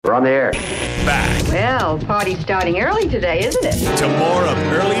We're on the air. Back Well, party's starting early today, isn't it? to more of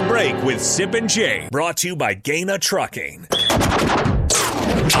Early Break with Sip and Jay, brought to you by Gaina Trucking.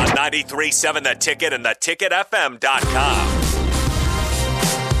 On 93.7 The Ticket and theticketfm.com.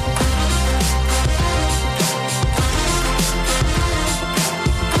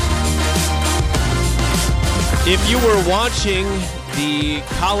 If you were watching the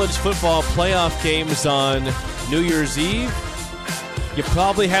college football playoff games on New Year's Eve, you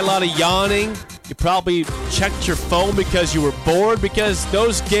probably had a lot of yawning. You probably checked your phone because you were bored because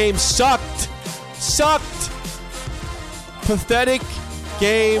those games sucked. Pathetic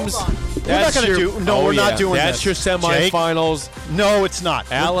games. We're not going to do. No, we're not doing That's this. your semifinals. Jake? No, it's not.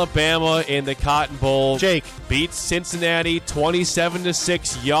 Alabama in the Cotton Bowl. Jake beats Cincinnati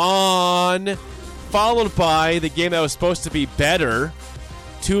 27-6. Yawn. Followed by the game that was supposed to be better,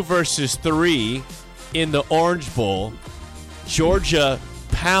 2 versus 3 in the Orange Bowl. Georgia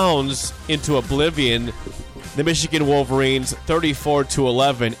pounds into oblivion the Michigan Wolverines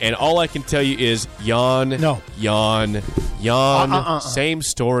 34-11, and all I can tell you is yawn. Same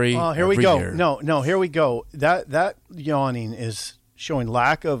story. Here we go. Year. No, here we go. That yawning is showing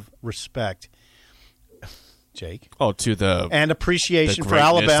lack of respect, Jake. Oh, to the and appreciation the for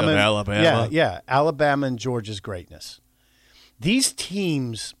greatness Alabama. of Alabama. Yeah, Alabama and Georgia's greatness. These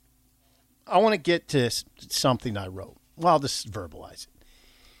teams, I want to get to something I wrote. Well, I'll just verbalize it.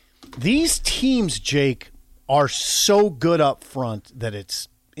 These teams, Jake, are so good up front that it's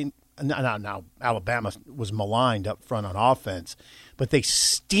now Alabama was maligned up front on offense, but they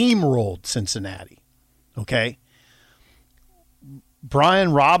steamrolled Cincinnati. Okay,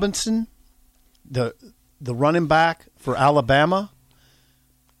 Brian Robinson, the running back for Alabama,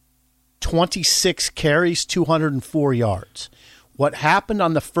 26 carries, 204 yards. What happened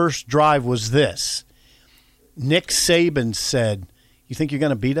on the first drive was this. Nick Saban said, "You think you're going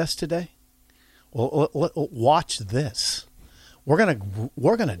to beat us today? Well, watch this. We're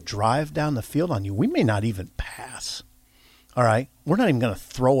gonna drive down the field on you. We may not even pass. All right? We're not even going to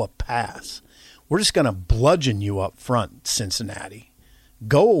throw a pass. We're just going to bludgeon you up front, Cincinnati.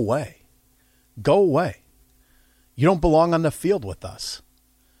 Go away. Go away. You don't belong on the field with us.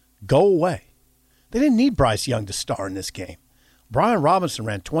 Go away." They didn't need Bryce Young to star in this game. Brian Robinson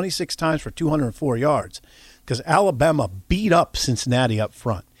ran 26 times for 204 yards because Alabama beat up Cincinnati up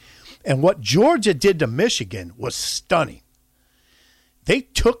front. And what Georgia did to Michigan was stunning. They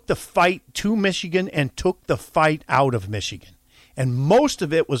took the fight to Michigan and took the fight out of Michigan. And most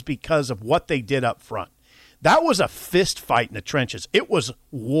of it was because of what they did up front. That was a fist fight in the trenches. It was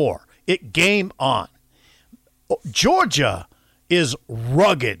war. It game on. Georgia is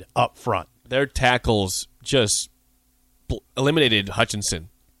rugged up front. Their tackles just eliminated Hutchinson.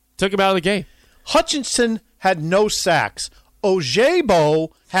 Took him out of the game. Hutchinson had no sacks.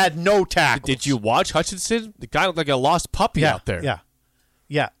 Ojabo had no tackles. Did you watch Hutchinson? The guy looked like a lost puppy out there.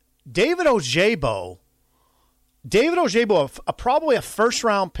 Yeah. David Ojabo, probably a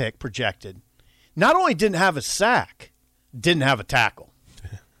first-round pick projected, not only didn't have a sack, didn't have a tackle.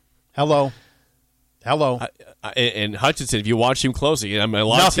 Hello. And Hutchinson, if you watch him closely, I mean, a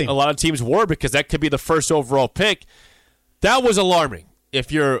lot of teams were because that could be the first overall pick. That was alarming.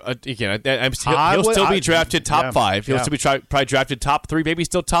 If you're, he'll still be drafted top 5. He'll still be probably drafted top 3, maybe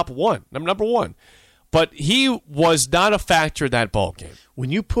still top 1, number 1. But he was not a factor in that ball game. When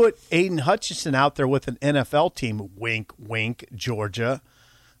you put Aiden Hutchinson out there with an NFL team, wink, wink, Georgia,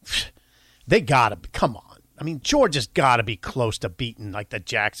 they got to – come on. I mean, Georgia's got to be close to beating like the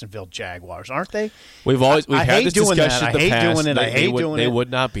Jacksonville Jaguars, aren't they? We've had this discussion in the past. I hate doing it. They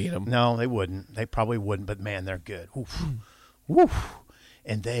would not beat them. No, they wouldn't. They probably wouldn't, but, man, they're good. Oof.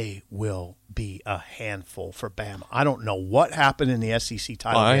 And they will be a handful for Bama. I don't know what happened in the SEC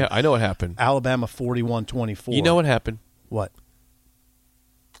title game. I know what happened. Alabama 41-24. You know what happened? What?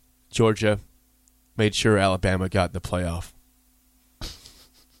 Georgia made sure Alabama got in the playoff.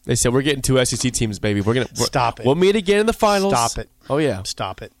 They said, we're getting 2 SEC teams, baby. Stop it. We'll meet again in the finals. Stop it. Oh, yeah.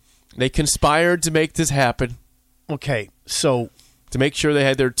 Stop it. They conspired to make this happen. Okay, so to make sure they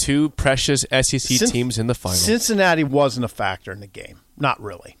had their 2 precious SEC teams in the final. Cincinnati wasn't a factor in the game. Not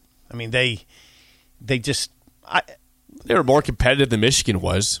really. I mean, they were more competitive than Michigan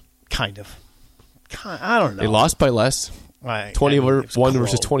was. Kind of. I don't know. They lost by less. 21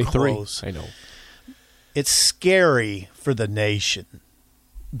 versus 23. Close. I know. It's scary for the nation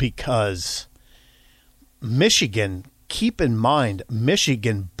because Michigan, keep in mind,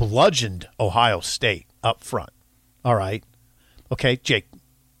 Michigan bludgeoned Ohio State up front. All right. Okay, Jake,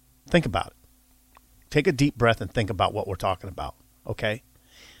 think about it. Take a deep breath and think about what we're talking about, okay?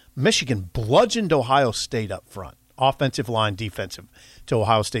 Michigan bludgeoned Ohio State up front. offensive line, defensive, to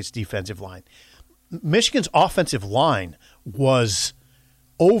Ohio State's defensive line. Michigan's offensive line was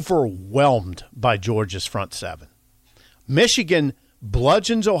overwhelmed by Georgia's front seven. Michigan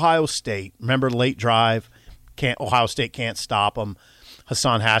bludgeons Ohio State. Remember, late drive, Ohio State can't stop them.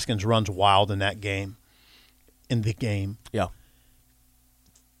 Hassan Haskins runs wild in the game. Yeah.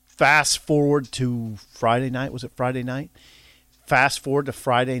 Fast forward to Friday night. Was it Friday night? Fast forward to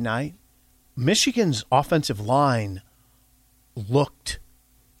Friday night. Michigan's offensive line looked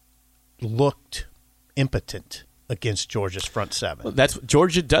impotent against Georgia's front seven.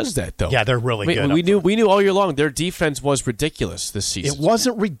 Georgia does that, though. Yeah, they're really good. We knew all year long their defense was ridiculous this season. It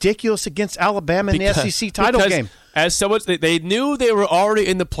wasn't ridiculous against Alabama in the SEC title game. As someone, they knew they were already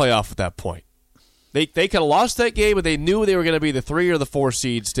in the playoff at that point. They could have lost that game, but they knew they were going to be the 3 or the 4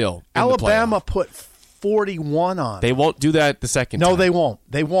 seed still. Alabama put 41 on. They won't do that the second time. No, they won't.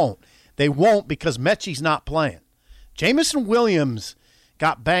 They won't because Mechie's not playing. Jamison Williams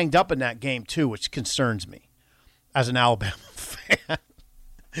got banged up in that game too, which concerns me as an Alabama fan.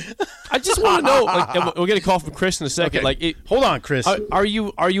 I just want to know. We'll get a call from Chris in a second. Okay. Hold on, Chris. Are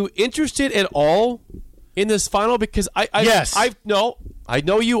you interested at all in this final? Because yes. I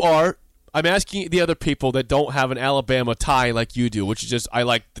know you are. I'm asking the other people that don't have an Alabama tie like you do, which is just I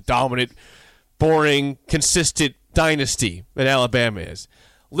like the dominant, boring, consistent dynasty that Alabama is.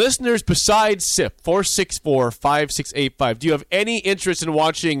 Listeners besides SIP, 464-5685, do you have any interest in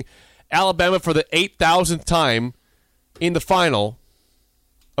watching Alabama for the 8,000th time in the final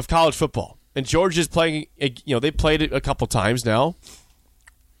of college football? And Georgia's playing, they played it a couple times now.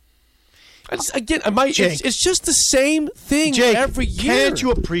 It's just the same thing Jake, every year. Can't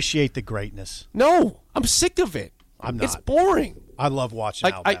you appreciate the greatness? No, I'm sick of it. I'm not. It's boring. I love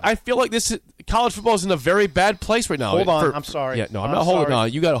watching Alabama. I feel like college football is in a very bad place right now. Hold on. I'm sorry. Yeah, no, I'm not holding on.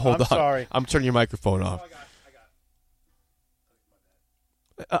 You got to hold on. I'm sorry. I'm turning your microphone off.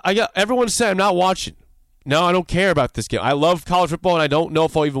 I got everyone said I'm not watching. No, I don't care about this game. I love college football, and I don't know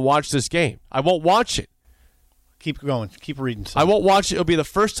if I'll even watch this game. I won't watch it. Keep going. Keep reading. I won't watch it. It'll be the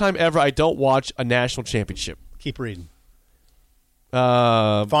first time ever I don't watch a national championship. Keep reading.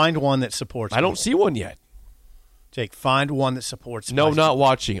 Find one that supports I don't see one yet. Jake, find one that supports No, not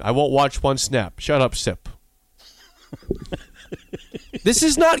watching. I won't watch one snap. Shut up, Sip. This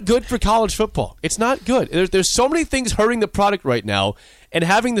is not good for college football. It's not good. There's so many things hurting the product right now, and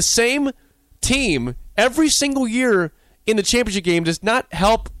having the same team every single year in the championship game does not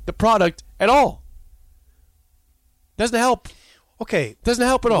help the product at all. Doesn't help. Okay. Doesn't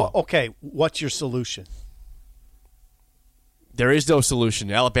help at all. Okay, what's your solution? There is no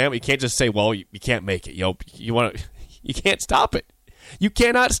solution. Alabama, you can't just say, well, you can't make it. You can't stop it. You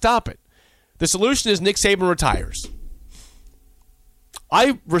cannot stop it. The solution is Nick Saban retires.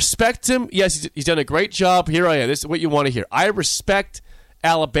 I respect him. Yes, he's done a great job. Here I am. This is what you want to hear. I respect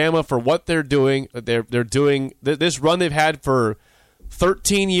Alabama for what they're doing. They're doing this run they've had for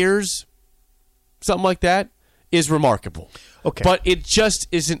 13 years, something like that, is remarkable. Okay. But it just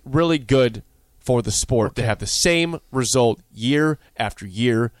isn't really good for the sport to have the same result year after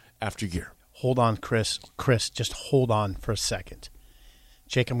year after year. Hold on, Chris. Chris, just hold on for a second.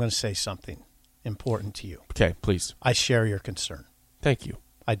 Jake, I'm going to say something important to you. Okay, please. I share your concern. Thank you.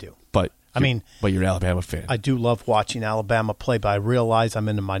 I do. But you're an Alabama fan. I do love watching Alabama play, but I realize I'm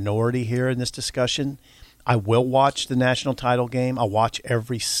in the minority here in this discussion. I will watch the national title game. I'll watch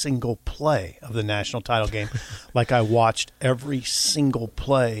every single play of the national title game like I watched every single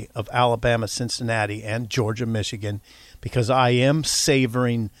play of Alabama, Cincinnati, and Georgia, Michigan, because I am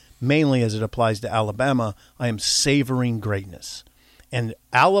savoring, mainly as it applies to Alabama, I am savoring greatness. And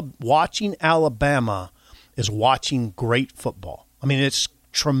watching Alabama is watching great football. I mean, it's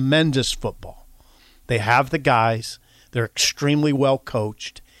tremendous football. They have the guys. They're extremely well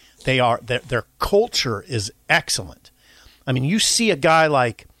coached. Their culture is excellent. I mean, you see a guy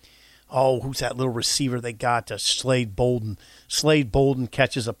like, who's that little receiver they got to Slade Bolden? Slade Bolden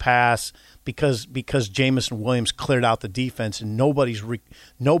catches a pass because Jamison Williams cleared out the defense, and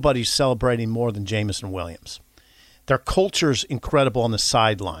nobody's celebrating more than Jamison Williams. Their culture's incredible on the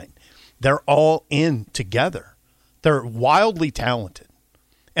sideline. They're all in together. They're wildly talented,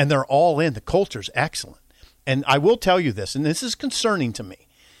 and they're all in. The culture's excellent. And I will tell you this, and this is concerning to me.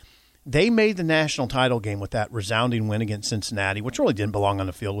 They made the national title game with that resounding win against Cincinnati, which really didn't belong on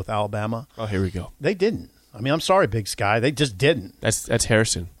the field with Alabama. Oh, here we go. They didn't. I mean, I'm sorry, Big Sky. They just didn't. That's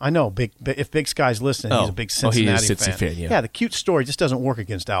Harrison. I know. If Big Sky's listening, he's a big Cincinnati he is a fan. Yeah, the cute story just doesn't work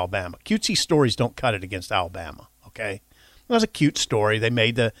against Alabama. Cutesy stories don't cut it against Alabama. Okay, it was a cute story. They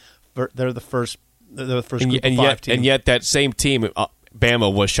made they're the first group of 5 team. And yet that same team,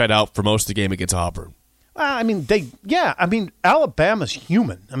 Bama, was shut out for most of the game against Auburn. I mean, Alabama's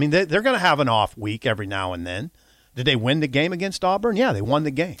human. I mean, they're going to have an off week every now and then. Did they win the game against Auburn? Yeah, they won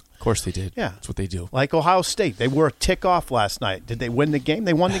the game. Of course they did. Yeah. That's what they do. Like Ohio State. They were a tick-off last night. Did they win the game?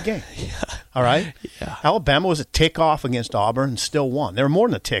 They won the game. Yeah. All right? Yeah. Alabama was a tick-off against Auburn and still won. They were more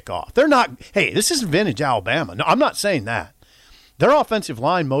than a tick-off. They're not – hey, this isn't vintage Alabama. No, I'm not saying that. Their offensive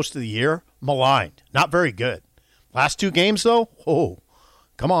line most of the year, maligned. Not very good. Last two games, though,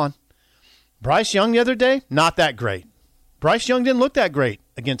 come on. Bryce Young the other day, not that great. Bryce Young didn't look that great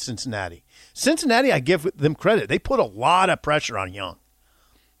against Cincinnati. Cincinnati, I give them credit. They put a lot of pressure on Young.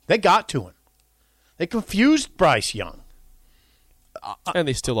 They got to him. They confused Bryce Young. And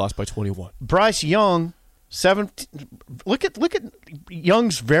they still lost by 21. Bryce Young, 17. Look at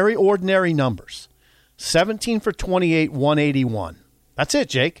Young's very ordinary numbers. 17 for 28, 181. That's it,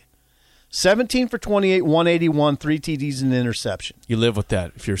 Jake. 17 for 28, 181, 3 TDs and an interception. You live with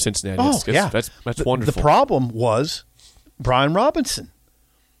that if you're Cincinnati. Yeah. That's wonderful. The problem was Brian Robinson.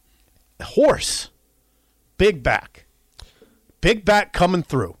 Horse. Big back. Big back coming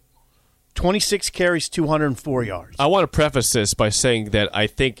through. 26 carries, 204 yards. I want to preface this by saying that I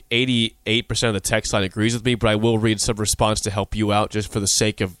think 88% of the text line agrees with me, but I will read some response to help you out just for the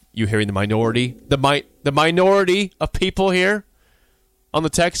sake of you hearing the minority. The minority of people here on the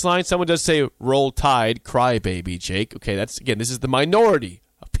text line. Someone does say, roll tide, cry baby, Jake. Okay, this is the minority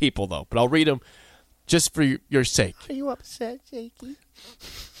of people, though. But I'll read them just for your sake. Are you upset, Jakey?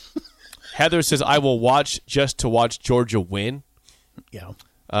 Heather says, I will watch just to watch Georgia win. Yeah.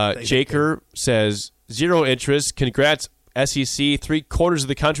 Jaker says, 0 interest. Congrats, SEC. 3/4 of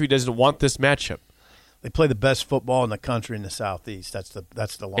the country doesn't want this matchup. They play the best football in the country in the Southeast. That's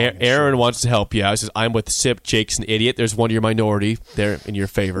the long. Aaron wants to help you out. He says, I'm with Sip. Jake's an idiot. There's one of your minority there in your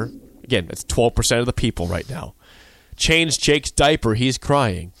favor. Again, that's 12% of the people right now. Change Jake's diaper. He's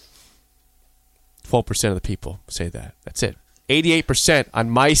crying. 12% of the people say that. That's it. 88% on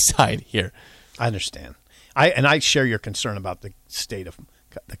my side here. I understand. I share your concern about the state of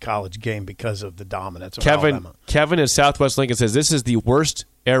the college game because of the dominance of Alabama. Kevin in Southwest Lincoln says this is the worst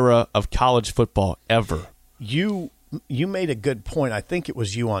era of college football ever. You made a good point. I think it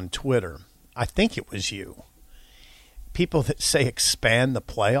was you on Twitter. I think it was you. People that say expand the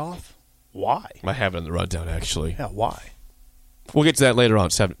playoff. Why? I have it in the rundown, actually. Yeah, why? We'll get to that later on.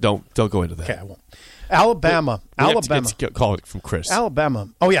 Don't go into that. Okay, I won't. Alabama. Let's call it from Chris. Alabama.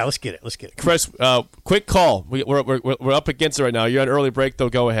 Oh, yeah, let's get it. Chris, quick call. We're up against it right now. You're on early break, though.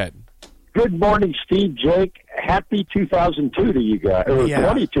 Go ahead. Good morning, Steve, Jake. Happy 2002 to you guys, or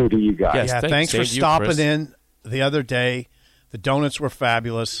 22 to you guys. Yes, thanks for stopping in the other day. The donuts were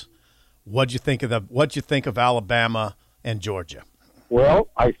fabulous. What'd you think of Alabama and Georgia? Well,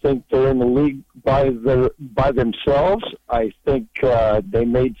 I think they're in the league by themselves. I think they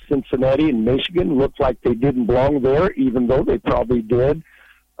made Cincinnati and Michigan look like they didn't belong there, even though they probably did.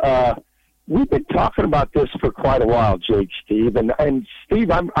 We've been talking about this for quite a while, Jake, Steve, and Steve,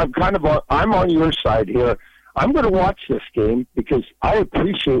 I'm on your side here. I'm going to watch this game because I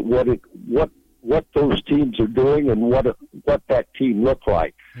appreciate what those teams are doing and what that team looked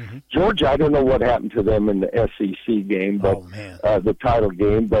like. Mm-hmm. Georgia, I don't know what happened to them in the SEC game, but the title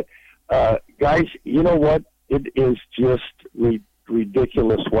game. But guys, you know what? It is just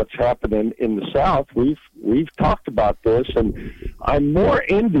ridiculous what's happening in the South. We've talked about this, and I'm more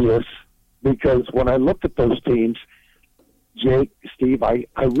envious because when I look at those teams, Jake, Steve, I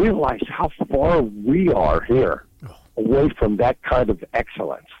realize how far we are here away from that kind of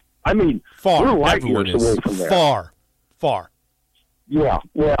excellence. I mean, far. We're light years away from there. Far. Yeah,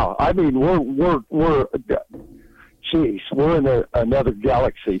 well, I mean, we're in another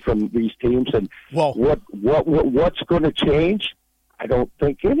galaxy from these teams, and what's going to change? I don't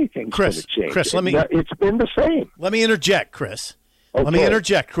think anything's going to change. Chris, it's been the same. Let me interject, Chris. Okay. Let me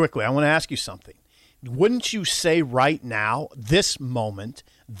interject quickly. I want to ask you something. Wouldn't you say right now, this moment,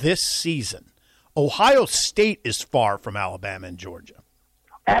 this season, Ohio State is far from Alabama and Georgia?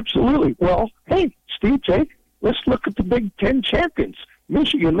 Absolutely. Well, hey, Steve, Jake, let's look at the Big Ten champions.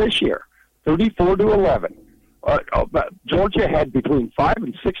 Michigan this year, 34-11. Georgia had between 500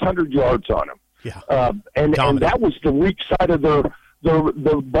 and 600 yards on them. Yeah. And that was the weak side of the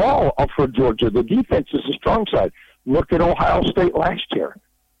ball for Georgia. The defense is the strong side. Look at Ohio State last year.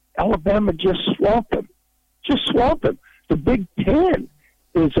 Alabama just swamped them. The Big Ten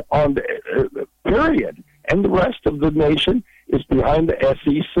is on the period, and the rest of the nation is behind the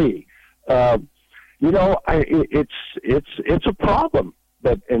SEC. It's a problem.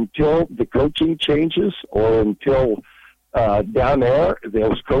 But until the coaching changes, or until down there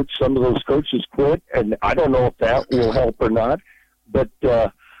some of those coaches quit, and I don't know if that will help or not. But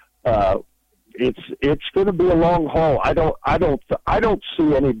it's going to be a long haul. I don't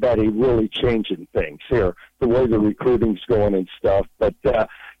see anybody really changing things here, the way the recruiting's going and stuff. But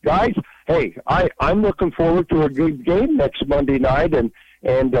guys, hey, I'm looking forward to a good game next Monday night. And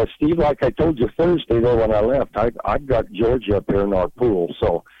Steve, like I told you Thursday there when I left, I've got Georgia up here in our pool.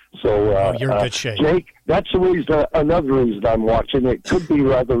 So you're in good shape, Jake. That's the reason. Another reason I'm watching. It could be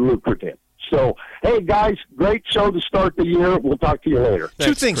rather lucrative. So, hey, guys, great show to start the year. We'll talk to you later. Thanks,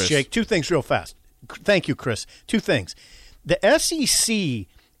 Two things, Chris. Jake. Two things real fast. Thank you, Chris. Two things. The SEC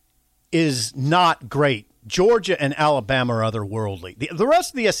is not great. Georgia and Alabama are otherworldly. The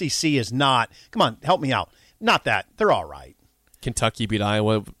rest of the SEC is not. Come on, help me out. Not that. They're all right. Kentucky beat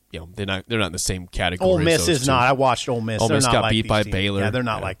Iowa. They're not in the same category. Ole Miss is not. I watched Ole Miss. Ole Miss got like beat by teams. Baylor. Yeah, they're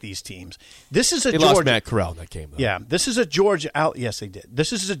not like these teams. This is a they Georgia. Lost Matt Corral in that game, though. Yeah, this is a Georgia. Yes, they did.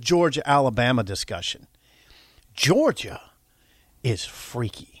 This is a Georgia-Alabama discussion. Georgia is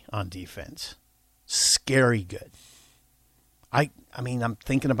freaky on defense. Scary good. I mean, I'm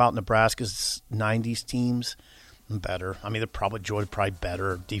thinking about Nebraska's 90s teams. Better. I mean, Georgia probably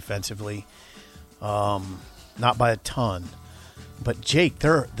better defensively. Not by a ton. But Jake,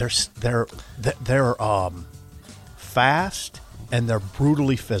 they're fast and they're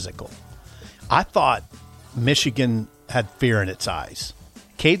brutally physical. I thought Michigan had fear in its eyes.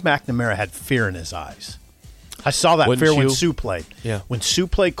 Cade McNamara had fear in his eyes. I saw that fear when Sue played. Yeah. When Sue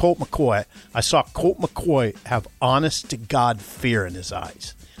played Colt McCoy, I saw Colt McCoy have honest-to-God fear in his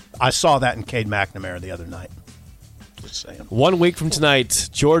eyes. I saw that in Cade McNamara the other night. Just saying. 1 week from tonight,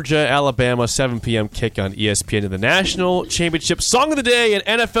 Georgia, Alabama, 7 p.m. kick on ESPN in the National Championship. Song of the day and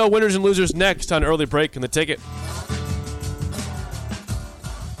NFL winners and losers next on Early Break in the Ticket.